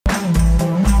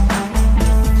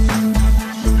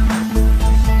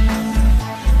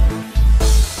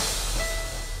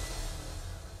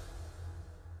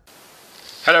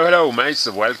Hello mates,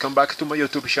 welcome back to my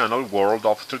YouTube channel World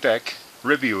of TREDEC,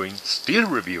 still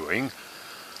reviewing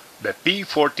the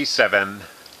P-47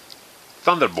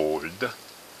 Thunderbolt,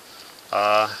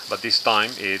 but this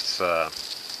time it's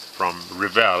from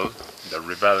Revell, the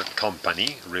Revell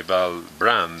company, Revell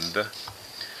brand.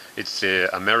 It's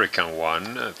the American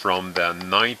one from the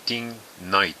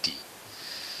 1990.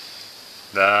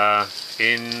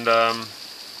 In the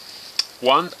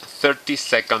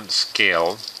 1/32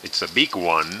 scale, it's a big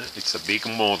one, it's a big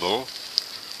model,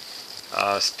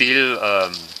 still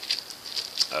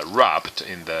wrapped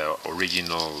in the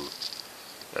original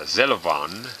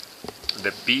cellophane,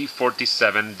 the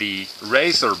P-47D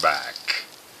Razorback.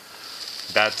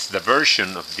 That's the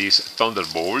version of this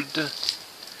Thunderbolt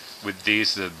with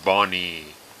this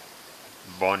bunny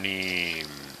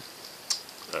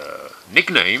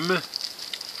nickname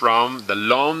from the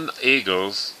Lone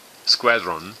Eagles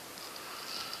Squadron.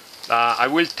 I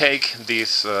will take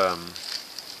this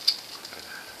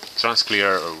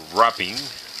transclear wrapping,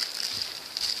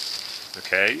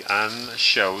 okay, and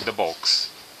show the box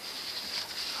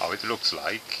how it looks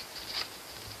like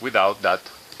without that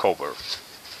cover.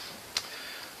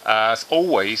 As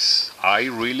always, I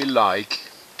really like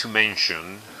to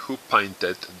mention who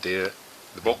painted the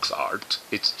box art.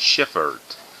 It's Shepherd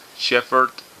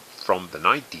from the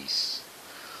 90s.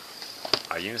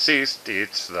 I insist,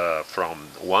 it's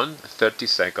from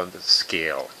 1/32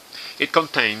 scale. It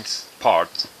contains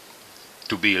parts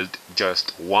to build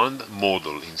just one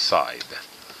model inside.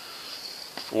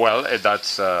 Well,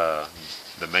 that's the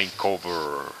main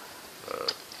cover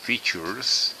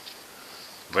features.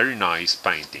 Very nice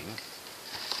painting.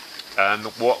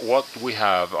 And what we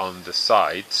have on the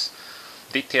sides: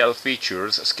 detail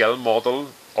features, scale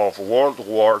model of World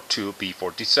War II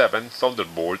P-47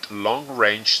 Thunderbolt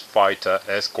long-range fighter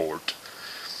escort,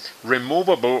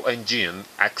 removable engine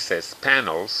access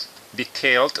panels,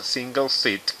 detailed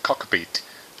single-seat cockpit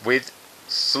with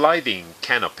sliding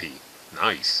canopy,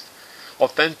 nice,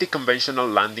 authentic conventional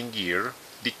landing gear,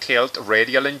 detailed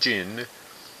radial engine,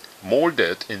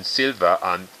 molded in silver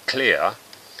and clear,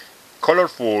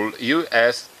 colorful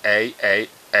USAF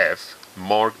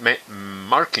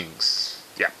markings.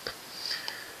 Yep.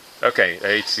 Okay,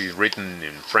 it's written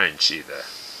in French either.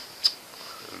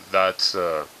 That's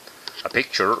a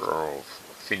picture of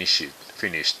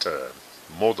finished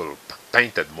model,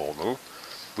 painted model,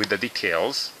 with the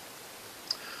details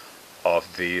of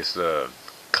this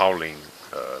cowling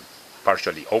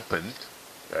partially opened,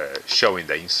 showing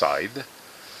the inside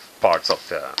parts of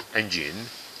the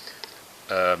engine.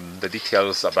 The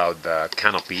details about the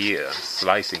canopy,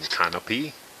 slicing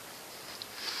canopy,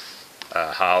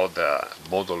 how the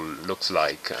model looks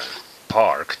like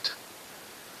parked.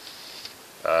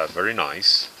 Very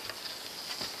nice.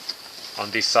 On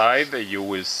this side you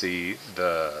will see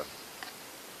a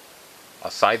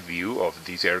side view of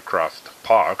this aircraft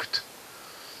parked.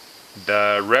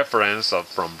 The reference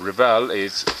from Revell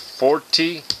is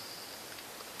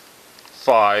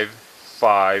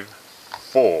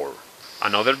 4554.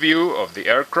 Another view of the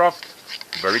aircraft,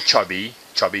 very chubby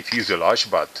fuselage,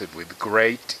 but with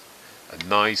great and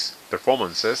nice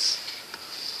performances.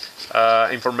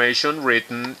 Information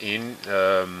written in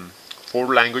 4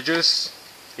 languages: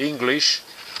 English,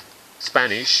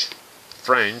 Spanish,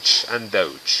 French and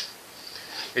Dutch.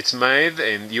 It's made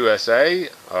in USA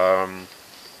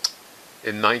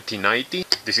in 1990.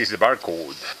 This is the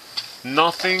barcode.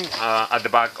 Nothing at the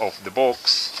back of the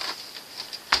box,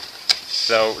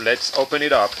 so let's open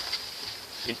it up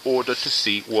in order to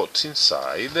see what's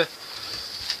inside.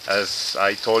 As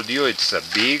I told you, it's a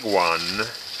big one.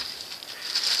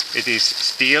 It is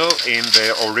still in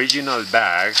the original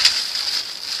bag.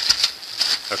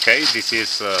 Okay, this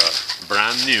is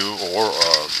brand new or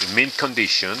in mint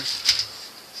condition.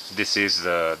 This is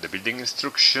the building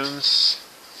instructions.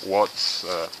 What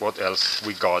else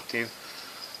we got? In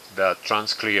the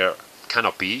transclear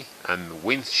canopy and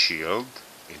windshield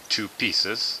in 2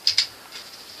 pieces.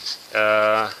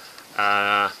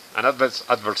 An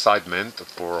advertisement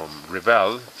from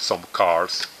Revell, some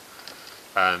cars,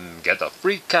 and get a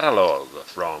free catalog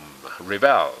from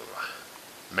Revell.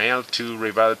 Mail to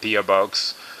Revell PO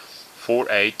Box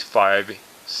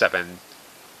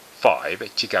 48575,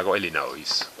 Chicago,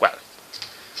 Illinois. Well,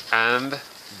 and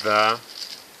the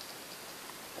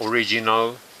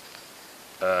original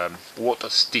water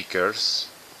stickers,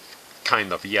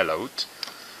 kind of yellowed,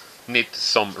 need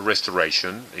some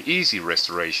restoration, easy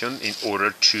restoration, in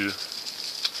order to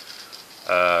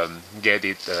get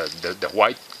it the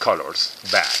white colors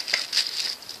back.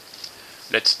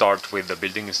 Let's start with the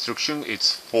building instruction.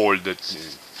 It's folded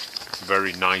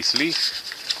very nicely.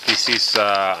 This is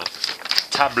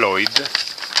tabloid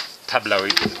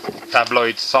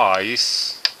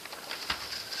size,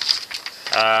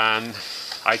 and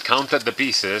I counted the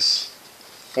pieces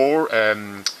for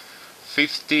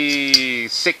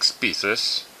 56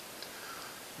 pieces.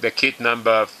 The kit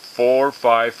number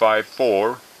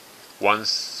 4554,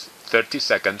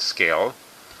 1/32 scale.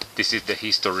 This is the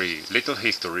history, little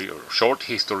history or short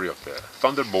history of the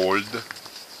Thunderbolt.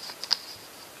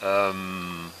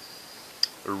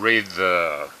 Read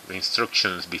the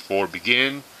instructions before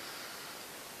begin.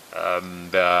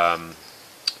 The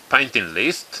painting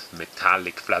list: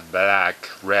 metallic, flat black,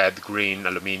 red, green,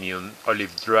 aluminium,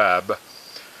 olive drab,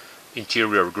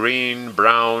 interior green,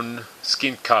 brown,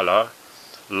 skin color,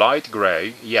 light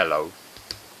gray, yellow.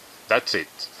 That's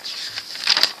it.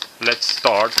 Let's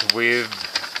start with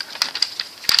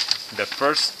the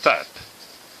first step.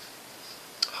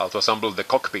 How to assemble the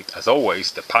cockpit. As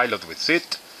always, the pilot will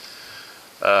sit.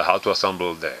 How to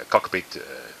assemble the cockpit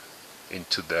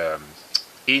into the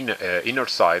inner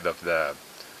side of the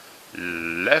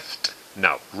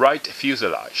right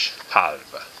fuselage,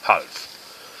 half.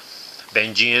 The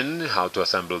engine, how to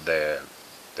assemble the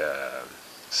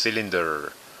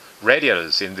cylinder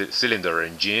radials in the cylinder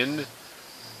engine.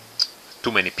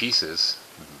 Too many pieces,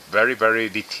 very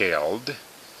detailed.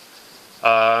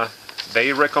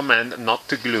 They recommend not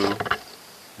to glue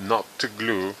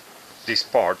this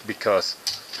part, because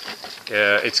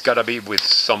it's gotta be with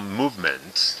some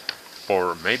movement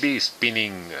for maybe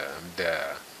spinning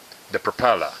the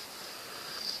propeller.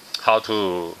 How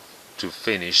to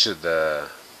finish the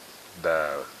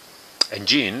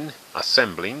engine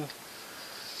assembling,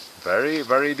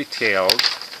 very detailed.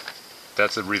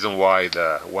 That's the reason why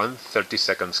the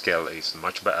 1/32 scale is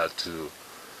much better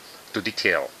to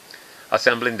detail.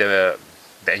 Assembling the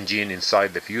engine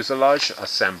inside the fuselage,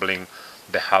 assembling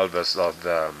the halves of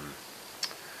the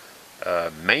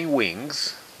main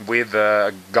wings with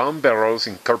gun barrels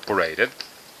incorporated.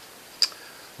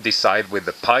 This side with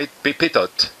the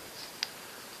pivot.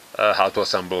 How to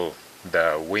assemble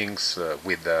the wings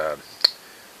with the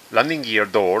landing gear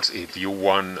doors. If you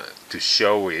want to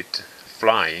show it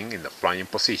flying in the flying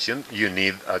position, you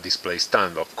need a display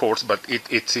stand, of course, but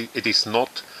it is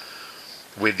not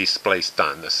with display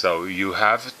stand, so you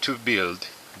have to build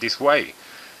this way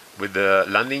with the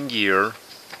landing gear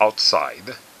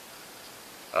outside.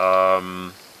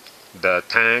 The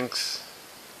tanks,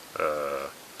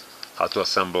 how to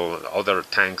assemble other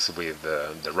tanks with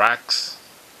the racks,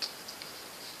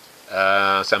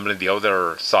 assembling the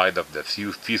other side of the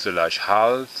fuselage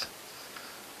half,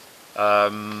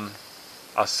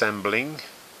 assembling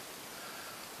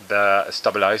the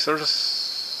stabilizers,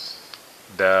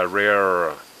 the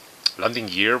rear landing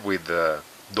gear with the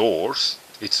doors.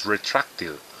 It's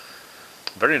retractile,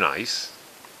 very nice.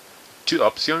 Two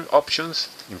options: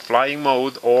 in flying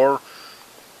mode or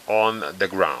on the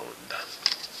ground.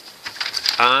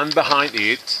 And behind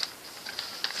it,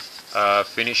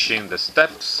 finishing the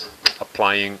steps,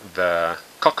 applying the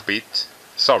cockpit,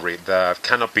 the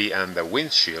canopy and the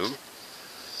windshield,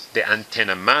 the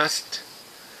antenna mast,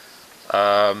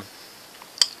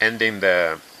 ending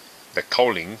the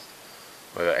cowling,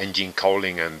 engine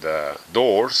cowling and the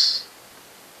doors,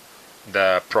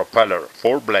 the propeller,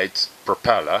 4 blades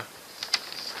propeller,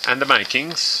 and the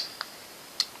markings: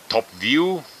 top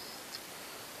view,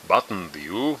 bottom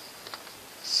view,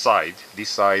 side. This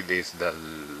side is the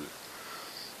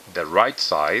right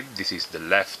side, this is the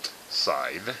left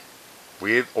side,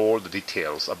 with all the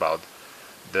details about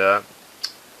the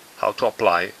how to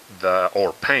apply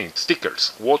or paint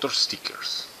stickers, water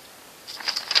stickers.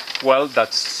 Well,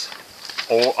 that's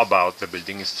all about the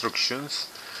building instructions.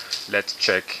 Let's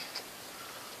check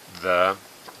the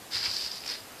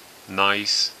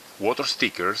nice water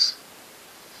stickers.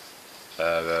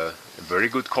 Very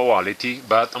good quality,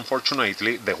 but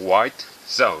unfortunately the white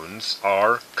zones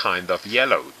are kind of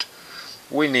yellowed.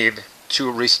 We need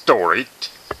to restore it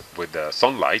with the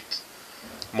sunlight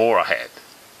more ahead,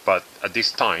 but at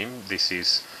this time this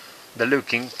is the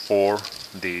looking for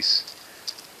these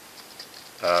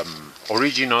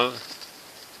original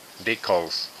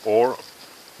decals or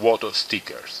water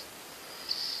stickers.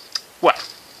 Well,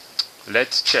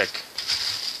 let's check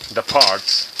the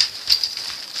parts.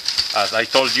 As I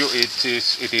told you, it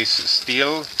is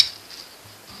still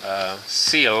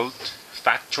sealed,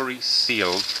 factory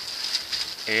sealed,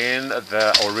 in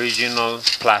the original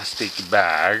plastic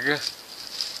bag.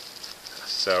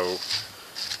 So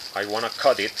I want to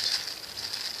cut it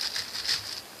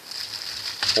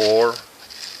for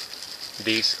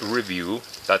this review.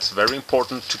 That's very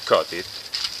important to cut it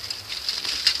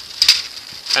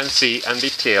and see and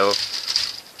detail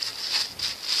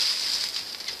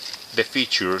the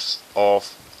features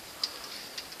of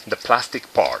the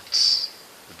plastic parts.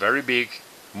 Very big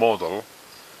model,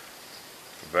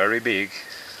 very big.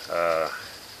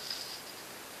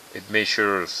 It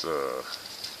measures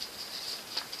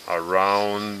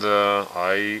around,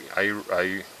 I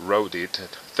wrote it,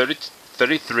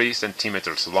 33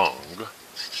 centimeters long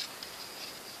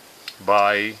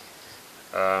by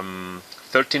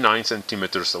 39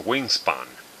 centimeters wingspan.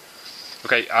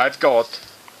 Okay, I've got,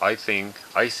 I see,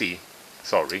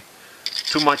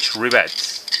 too much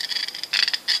rivets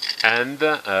and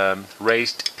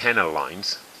raised panel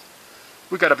lines.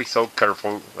 We gotta be so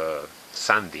careful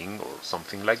sanding or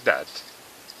something like that.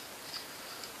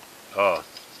 Oh,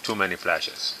 too many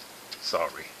flashes,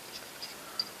 sorry.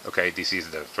 Okay, this is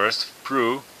the first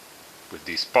sprue with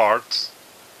these parts.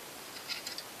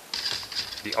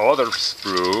 The other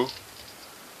sprue,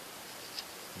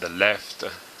 the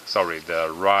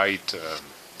right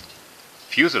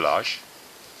fuselage.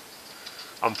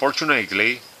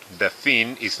 Unfortunately, the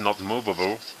fin is not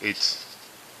movable, it's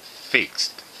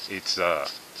fixed. It's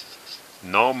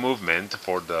no movement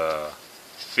for the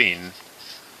fin.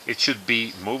 It should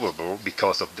be movable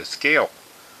because of the scale.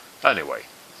 Anyway,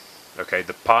 okay,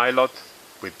 the pilot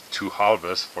with two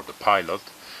halves for the pilot,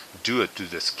 due to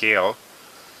the scale,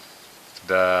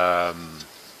 the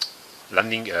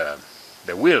landing,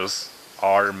 the wheels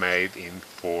are made in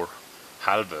 4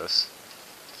 halves.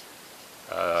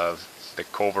 The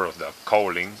cover of the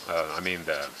cowling,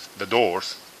 the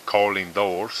doors, cowling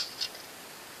doors.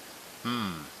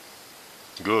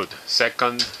 Good.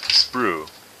 Second sprue.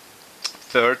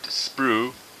 Third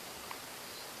sprue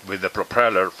with the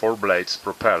propeller, 4 blades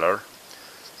propeller,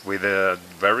 with a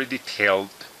very detailed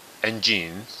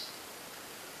engine.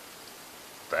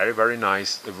 Very, very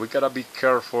nice. We gotta be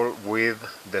careful with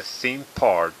the thin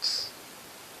parts.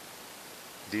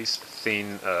 These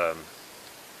thin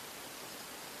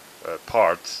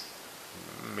parts,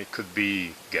 it could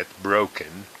get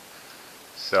broken.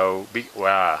 So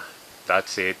wow,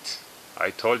 that's it. I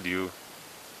told you.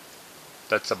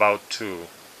 That's about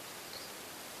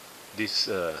this.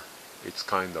 It's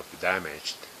kind of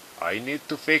damaged. I need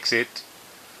to fix it.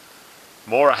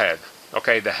 More ahead.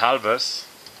 Okay, the halves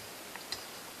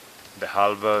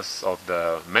of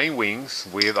the main wings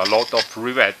with a lot of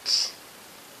rivets.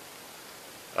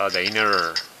 The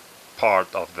inner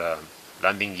part of the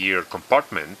landing gear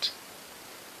compartment.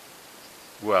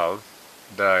 Well,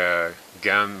 the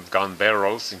gun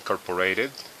barrels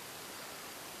incorporated.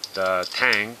 The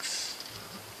tanks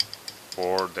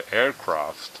for the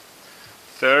aircraft.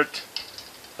 Third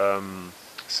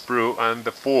sprue, and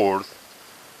the fourth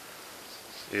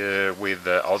with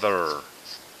the other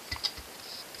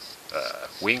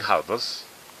wing halves,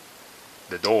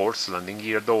 the doors, landing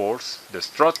gear doors, the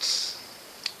struts,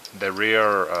 the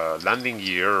rear landing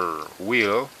gear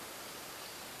wheel,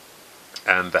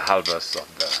 and the halves of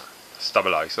the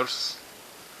stabilizers.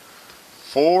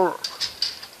 4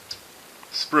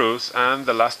 sprues, and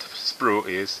the last sprue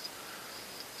is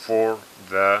for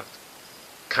the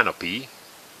canopy.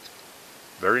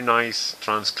 Very nice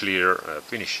trans-clear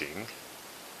finishing.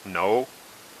 No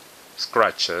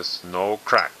scratches, no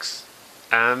cracks,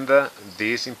 and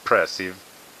this impressive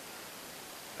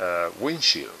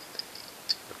windshield.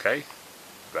 Okay,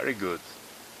 very good,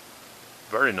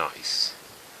 very nice.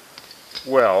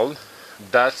 Well,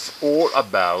 that's all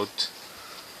about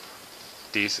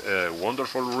this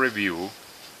wonderful review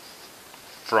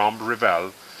from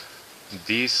Revell.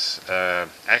 This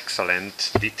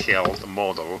excellent detailed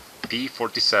model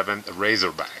P-47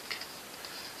 Razorback,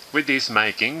 with these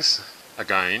makings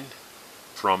again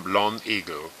from Lone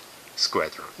Eagle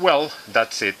Squadron. Well,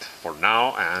 that's it for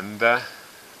now, and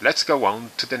let's go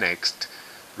on to the next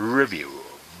review.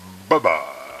 Bye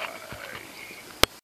bye.